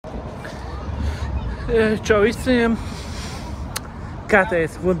Čau visiem!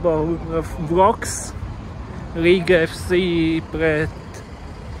 Kārtējs futbola vlogs RIGA FC pret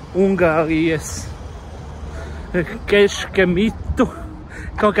Ungārijas Keškemitu.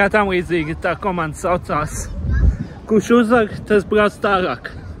 Kaut kā tam līdzīgi tā komanda saucās. Kurš uzvar, tas brauc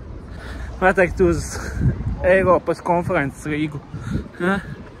tālāk. Var teikt uz Eiropas konferences Rīgu. Ja?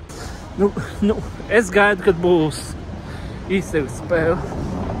 Es gaidu, kad būs izcila spēle.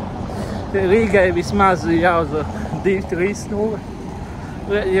 Rīgai vismaz jāuzvar 2-3-0.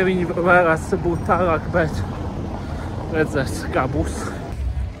 Ja viņi varēs būt tālāk, bet redzēs, kā būs.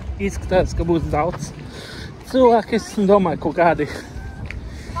 Izskatās, ka būs daudz cilvēku. Es domāju, kaut kādi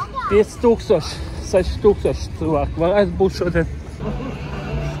 5000, 6000 cilvēku varētu būt šodien.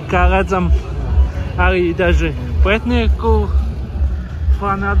 Kā redzam, arī daži pretinieku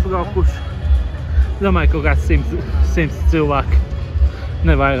fani atbraukuši. Domāju, kaut kāds 100 cilvēki,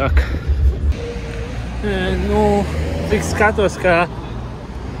 ne vairāk. Tik skatos, ka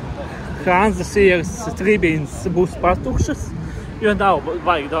Hanzas ieras tribīnas būs patukšas, jo nav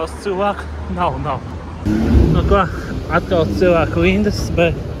vajag daudz cilvēku. Nav. Ko, atkal cilvēku rindas,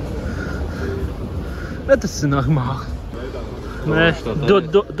 bet tas ir normāli. Nē,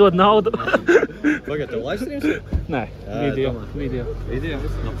 dod naudu. Pagaid, tev livestreams ir? Nē, video. Video?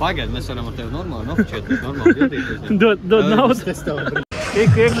 Pagaid, mēs varam ar tevi normāli nofočēt, normāli ietīties. Dod naudu.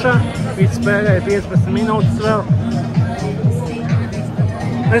 Tik iekšā, līdz spēlē 15 minūtes vēl.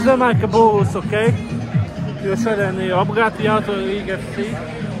 Es domāju, ka būs ok, jo šodien ir obligāti jātur RIGA FC.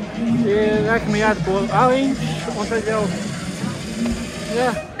 Ir rekmi jāatbūr aliņš, un tad jau,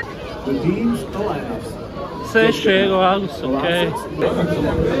 jā. 6 eiro alus, ok.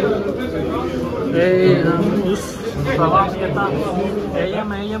 Ejam uz savām vietām.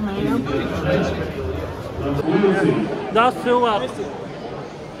 Ejam. Daudz cilvēku.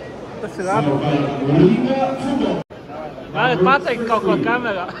 Tas ir labi. Varat pateikt kaut ko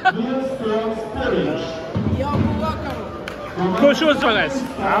kamerā? Kurš uzvarēs?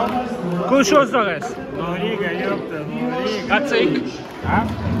 Kurš uzvarēs? No Rīga jopta, no Rīga.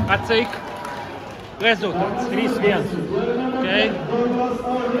 At cik? Rezultāts? 3-1. Ok.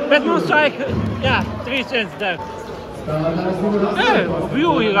 Bet mums vajag, jā, 3-1 der.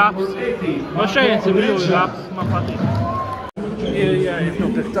 View ir labs. No šeit ir view ir labs. Man patīk. Ir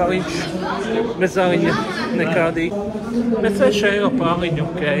nopirkt aliņš. Bez aliņa nekādīgi. Bet 6 eiro par aliņu,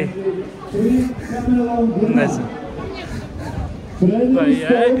 ok. Nezinu. Vai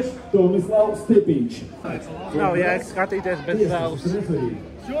jēga? Nav jēga skatīties bez zāles.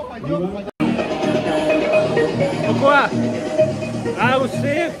 Nu ko? Ārus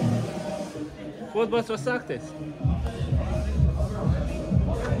ir? Futbols var sākties.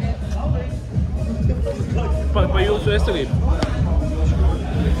 Par jūsu veselību.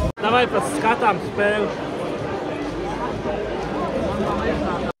 Davai pat skatām spēli.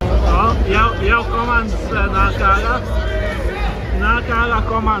 Jau komandas nāk ārā. Nāk ārā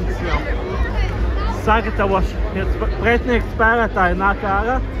komandas jau. Sagatavoši. Pretinieki spēlētāji nāk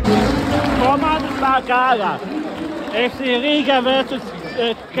ārā. Komandas nāk ārā. FC RIGA versus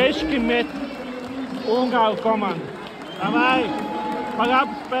Keškemitu Ungāru komanda. Davai, par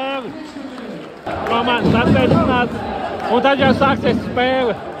abu spēli. Komandas atveicināts, un tad jau sāksies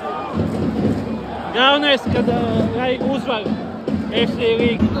spēle. Galvenais, kad uzvar FC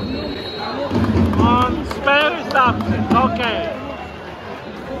RIGA. Un spēle sāksies, ok.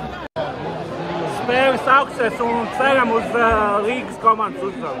 Spēle sāksies un ceram uz Rīgas komandas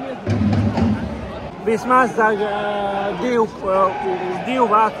uzvaru. Vismaz ar divu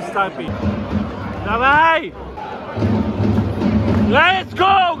vārtu starpību. Davai! Let's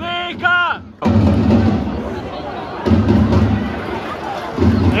go, Rīga!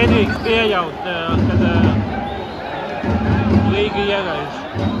 Nedrīkst pieļaut, kad Rīga ieraiž.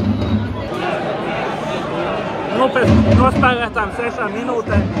 Pēc nospēlētām 6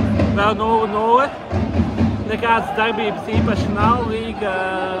 minūtēm vēl 0-0. Nekādas darbības īpaši nav. Rīga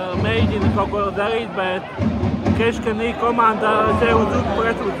mēģina kaut ko darīt, bet Keškemitu komanda sev uz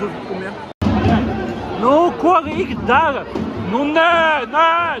pretuzbrukumiem. Ko Rīga dara? Nē!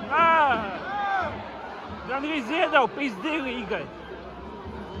 Gan arī iedeva pizdi Rīgai.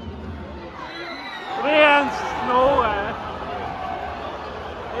 1-0.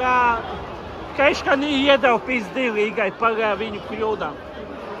 Jā, Keškemitu iedeva pizdi Rīgai par viņu kļūdām.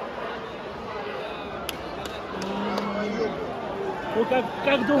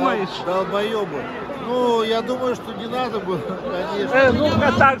 Как думаешь? Долбоёбы. Я думаю, что не надо было, конечно.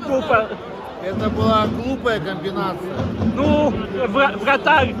 Вратарь тупо. Это была глупая комбинация.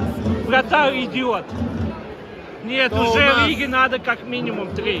 Вратарь идиот. Нет, то уже у нас- Риге надо как минимум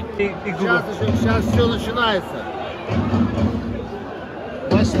 3 игру. Сейчас все начинается.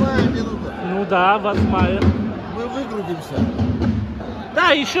 8-я минута. Ну да, 8-я. Мы выгрузимся. Да,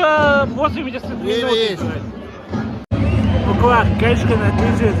 еще 80 Время minūtes. есть. Nu, ko, Kečkanet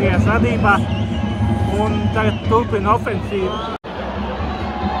izvirzījās vadībā un tagad turpina ofensīvu.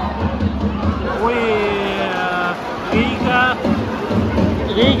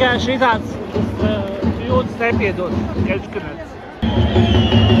 Rīgā šitāds kļūdas nepiedod Kečkanets.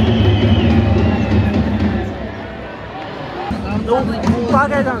 Nu,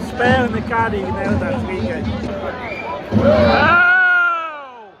 pagaidām spēle nekādīgi nevedās Rīgai.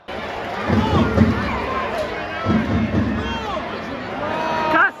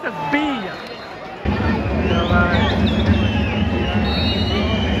 Kas tas bija?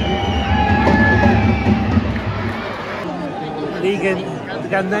 Rīga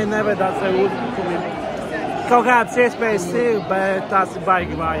gan nevedās ar uzbrukumiem. Kaut kādas iespējas ir, bet tās ir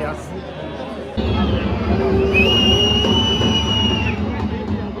baigi vājās.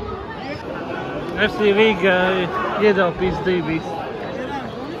 FC Riga iedeva pīzdības.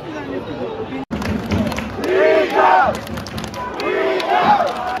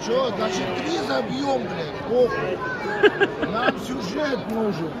 Че, значит, 3 забьем, блядь, похуй. Нам сюжет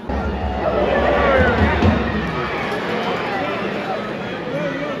нужен.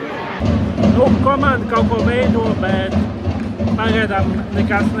 Nu, komanda kaut ko veido, bet pagaidām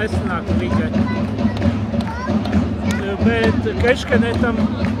nekas nesanāk Rigai. Bet Kečkanetam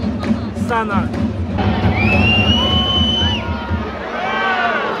sanāk.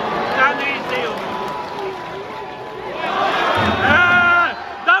 Gandrīz 2.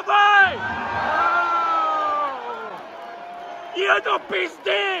 Davai! Iedu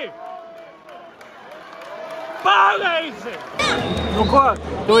pizdī! Pareizi! Nu ko,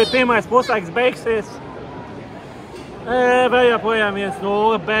 tu ir pirmais puslaiks beigsies. Vēl joprojām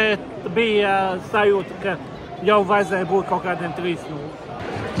 1-0, bet bija sajūta, ka jau vajadzēja būt kaut kādiem 3-0.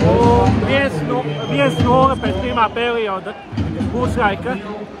 Un 1-0 pēc pirmā perioda puslaika.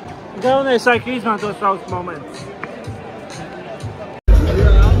 Galvenais laika izmanto savus momentus.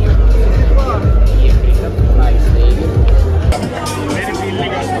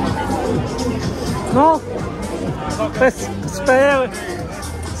 Nu, pēc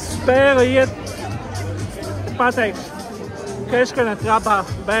spēle iet, pateikšu, Kečkanet labā,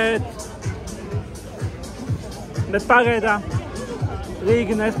 bet pagaidām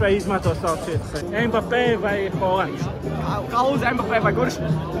Rīga nespēja izmantot savus vietas. Mbappé vai Hollands? Kā uz Mbappé vai kurš?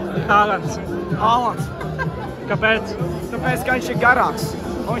 Haalands. Haalands. Kāpēc? Tāpēc, ka viņš ir garāks,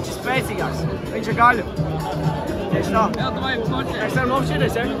 un viņš ir spēcīgāks. Viņš ir gaļu. Tieši tā. Mēs varam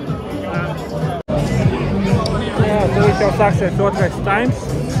nošķirties, ja? Jā, tur jau sāksies otrais times.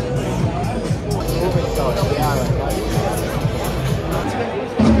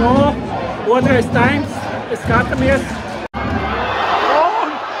 Nu, otrais times. Skatāmies.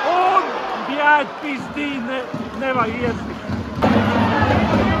 Un bjēd pizdī nevar iesist.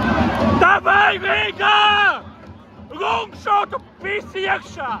 Davai, Rīgā! Lungšotu pisi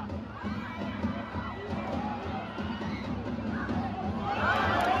iekšā!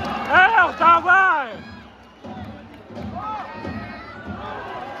 Davai!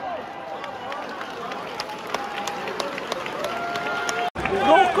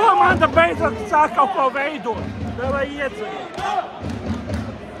 Nu, komanda beidzot sāk kaut ko veidot. Davai iedzēt.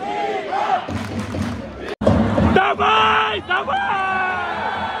 Davai!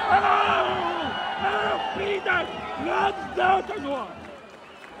 Pīdāk! Rādz deltano!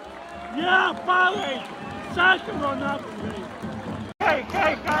 Jā, pareizi! Sākamo nākamreiz! Kai!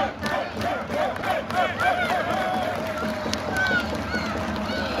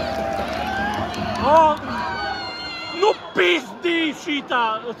 Nu pizdī šitā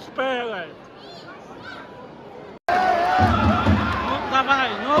spēlēt! Nu, davai,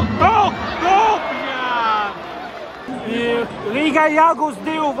 Rīgai jāgūst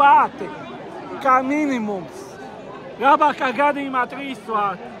 2 vārti, kā minimums. Labākā gadījumā 3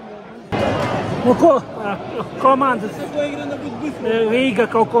 vārti. Nu ko, komandas Rīga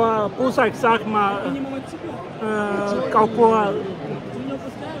kaut ko puslaika sākumā kaut ko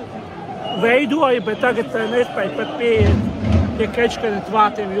veidoja, bet tagad nespēja pat pieiet pie Kečkanet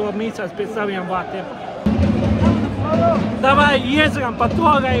vārtiem, jo mīcās pie saviem vārtiem. Davai iezram pa to,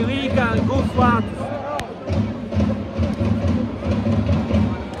 lai Rīgā gūs vārtus.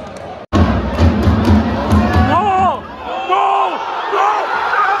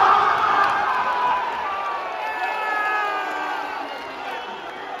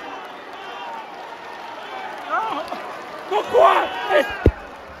 Nu ko?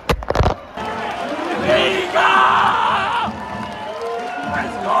 Rīgā!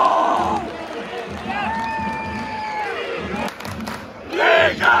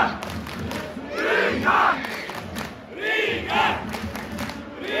 Rīga! Rīga! Rīga!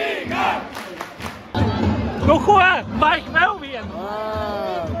 Rīga! Nu ko, vajag vēl vienu?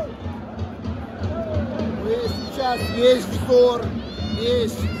 Сейчас весь взор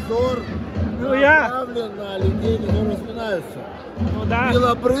Ну я. направлен на людей, которые разминаются. Ну да.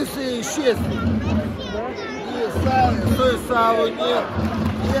 Белобрысые исчезли. И той Саву нет.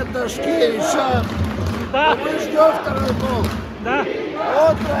 Нет Дашкевича. Да. Мы ждем второй гол. Да.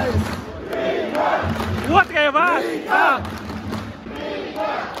 Вот Райс. Otrē vārds. Да.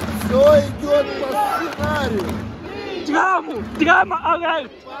 Все идет по сценарию. Драма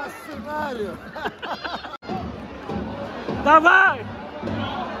алерт. По сценарию. Давай!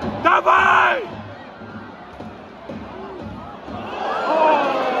 Давай!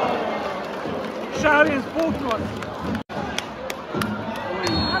 Šāviens pūknos.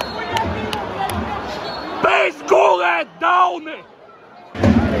 Bez gulēt, Dauni!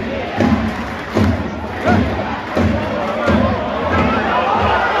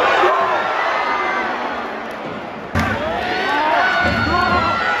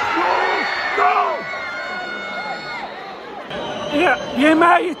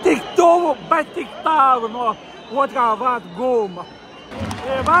 Vienmēr ir tik tuvu, bet tik tālu no otrā vārda gulma.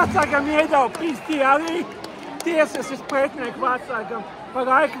 Vārtsargam iedeva pistī arī tiesas uz pretinieku vārtsargam par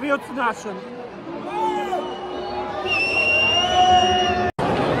laika vilcināšanu.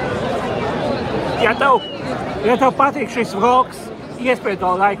 Ja tev patīk šis vlogs, iespēj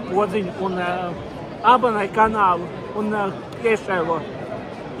laiku podziņu un abonē kanālu un iešēro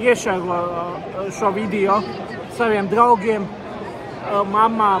šo video saviem draugiem,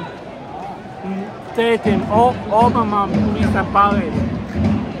 mamām, tētim, omamām un visam pārējiem.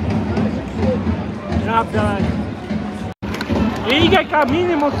 Rīgai kā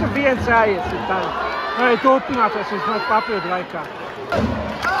minimums ir viens jāies ir tā, lai turpinātos vismaz papildu laikā.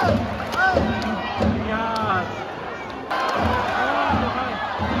 Jā.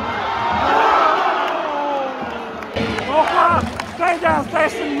 Pēdējās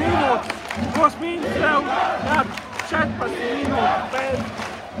 10 minūtes, būs mīnus vēl 14 minūtes pēc.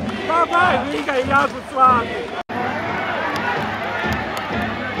 Davai, Rīgai jābūt vārdi.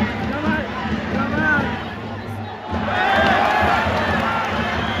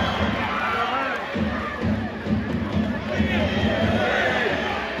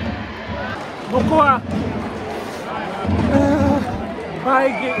 Nu ko,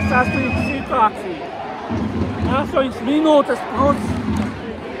 baigi saspringta situācija. 8 minūtes plus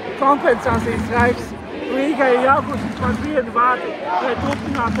kompensācijas laiks. Rīgai jābūt vismaz vienu vārdu, lai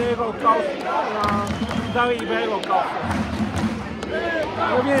turpinātu eirokausu, darību eirokausos.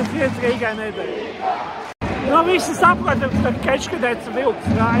 Jo viens Rīgai nedara. No visi saprotams, ka Kečkadēts vilks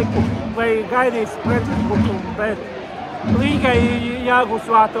laiku vai gaidīs pretuzbrukumu, bet Rīgai jāgūs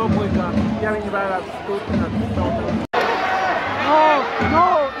vārtu obligāti, ja viņi varētu turpināt savu.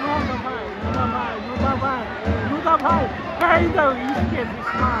 Nu davai, Heidaru izskiet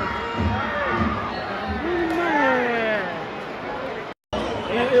vismaz.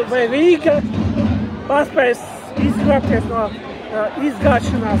 Vai Rīga paspēs izglābties no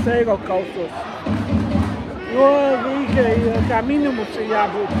izgāšanās eirokausos? Jo Rīgai kā minimums ir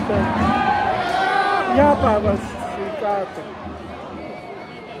jābūt jāpārvars kādu.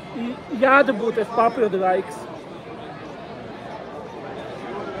 Jādabūties papildu laiks.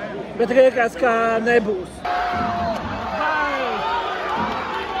 Bet liekas, ka nebūs.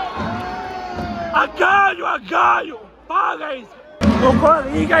 Agāju! Pārreiz! Nu ko,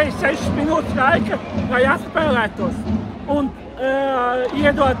 Rīgai 6 minūtes laika, lai atspēlētos. Un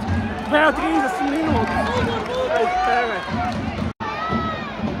iedot vēl 30 minūtes, lai spēlēt.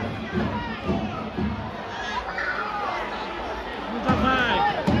 Nu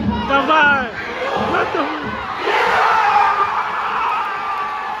davai!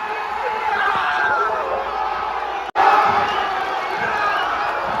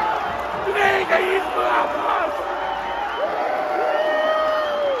 Rīga izglābās!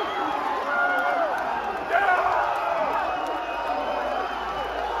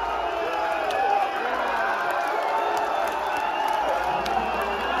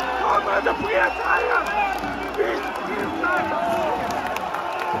 Komanda priecājās! Visi priecājās!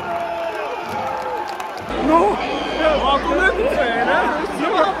 Nu, tu neticēji, ne?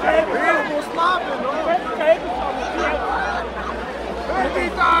 Vēl būs labi, nu, bet keipu savu priecāju. Ready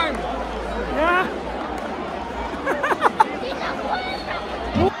time! Jā?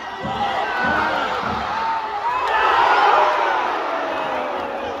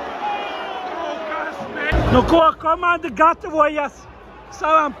 Nu ko, komanda gatavojas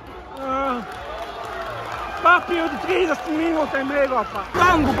savam papildu 30 minūtēm Eiropā.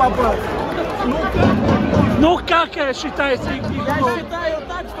 Тангу попал. Ну как считаешь? Я считаю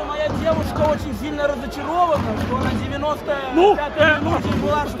так, что моя девушка очень сильно разочарована, что на 95-й минуте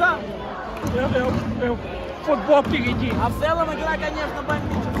была штамп. Futbola впереди. А в целом игра, конечно,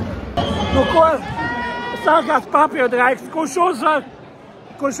 бомбическая. Nu ko? Sākās papildu laiks. Kurš uzvar?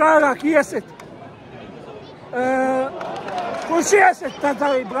 Kurš vairāk iesit? Kurš iesit, tad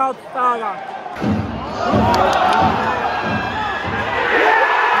arī brauc tālāk.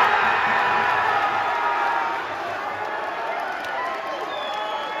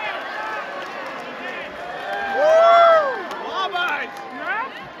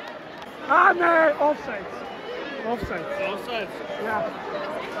 Nē, offsides. Offsides. Jā.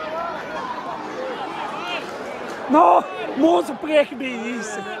 Nu, mūsu prieki bija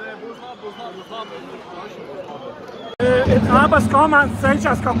īsi. Abas komandas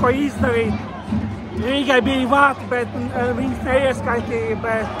cenšas kaut ko izdarīt. Rīgai bija vārti, bet viņas neieskaitīja,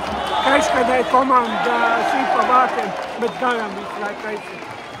 bet Kaiškadēja komanda šī pa vārtiem, bet garām visu laiku aizsīt.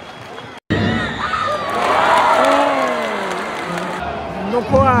 Nu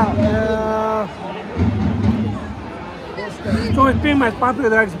ko, tur pirmais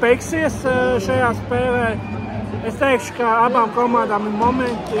papildājums beigsies šajā spēlē. Es teikšu, ka abām komandām ir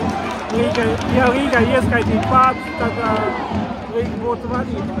momenti. Ja Rīgai ieskaitītu vārdus, tad Rīga būtu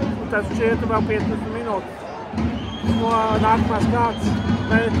vadība. Tas šķiet vēl 15 minūtes no nākamās kārtas.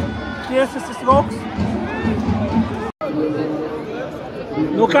 Bet tiesas ir sloks.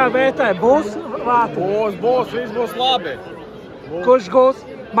 Nu kā vērtē, būs vārti? Būs, viss būs labi. Kurš gūs?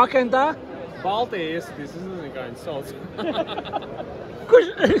 Makendā? Baltija iesitīs, es nezinu, kā viņas sauc. Kurš?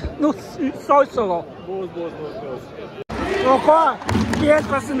 Nu, Soisolo. Būs. Nu ko?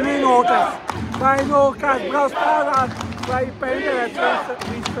 15 minūtes. Vai nu kāds brauc tālāk, vai pendelēts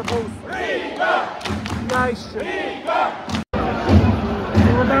viss būs. Jāizšķir.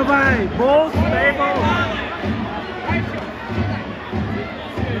 Nu, davai, būs, nebūs.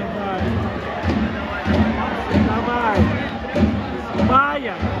 Davai.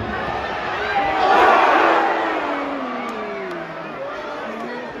 Māja.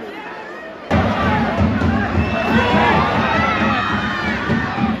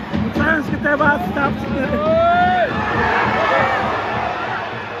 Cerams, ka tev atstaps.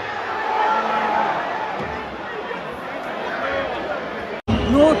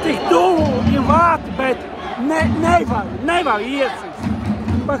 Nu, tik tuvu ir vārti, bet nevar iesist.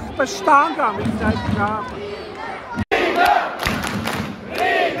 Pa štangām viss aizkrāpa.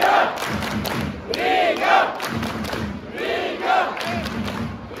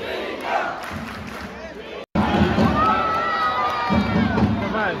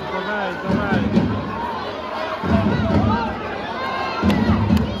 Давай.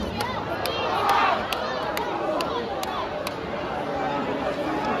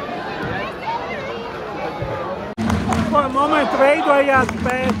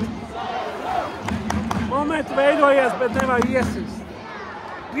 Momenti veidojās, bet nevar iesist.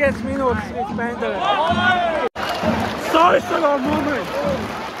 5 minūtes līdz pendelē. Soisolo moments.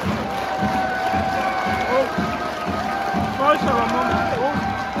 Soisolo moments.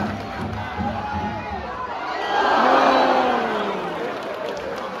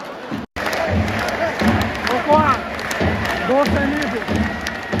 Nu ko? Būs vai nebūs?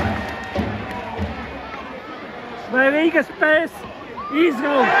 Vai Rīga spēs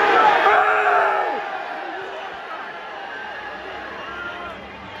izraut?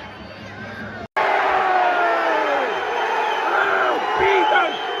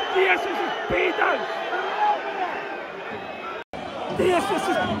 Tiesas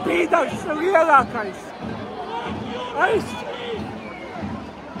ir pīdars lielākais. Aiz!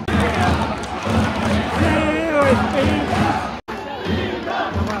 Lielais pīdars.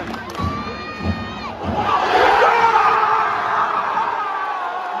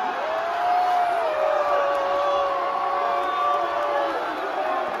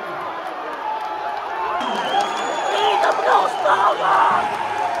 Rīga brauc tālāk!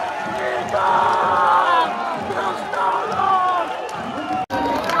 Rīga brauc tālāk!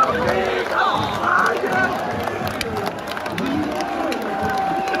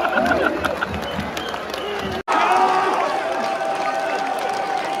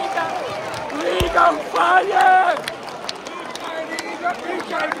 Liga on fire!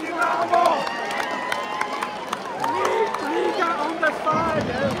 Liga on the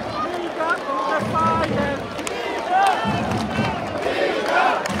fire! Liga on the fire!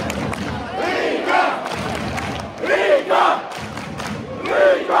 Liga!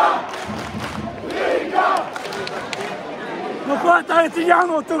 ir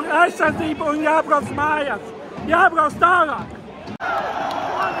jānotur aizsardzība un jābrauc mājās. Jābrauc tālāk.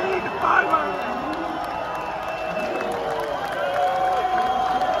 Līga pārvarē.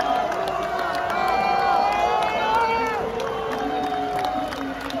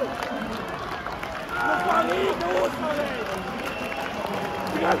 Līga uzvarēja.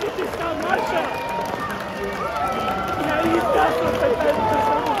 Traģiskā mačā. Ja izdāsot, tad tas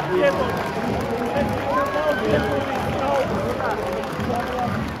varbūt piedod. Es tikai nav piedodījis naudu.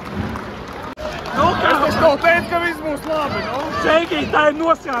 Es tev teicu, ka viss būs labi, nu? Čeikī, tā ir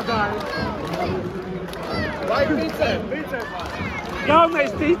nostrādājums. Vajag ticēt man.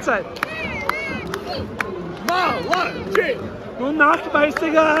 Galvenais ticēt. Malači! Nu, nākamais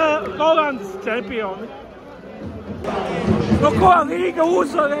ir Holandas čempioni. Nu, ko Līga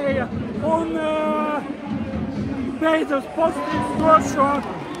uzvarēja un beidzams pozitīvs dod šo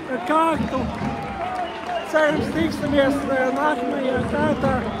kārtu. Cerams, tiksimies nākamajā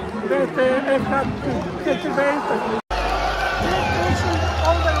kārtā, bet F4.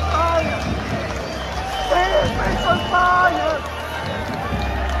 Spēles pēc un pārējās!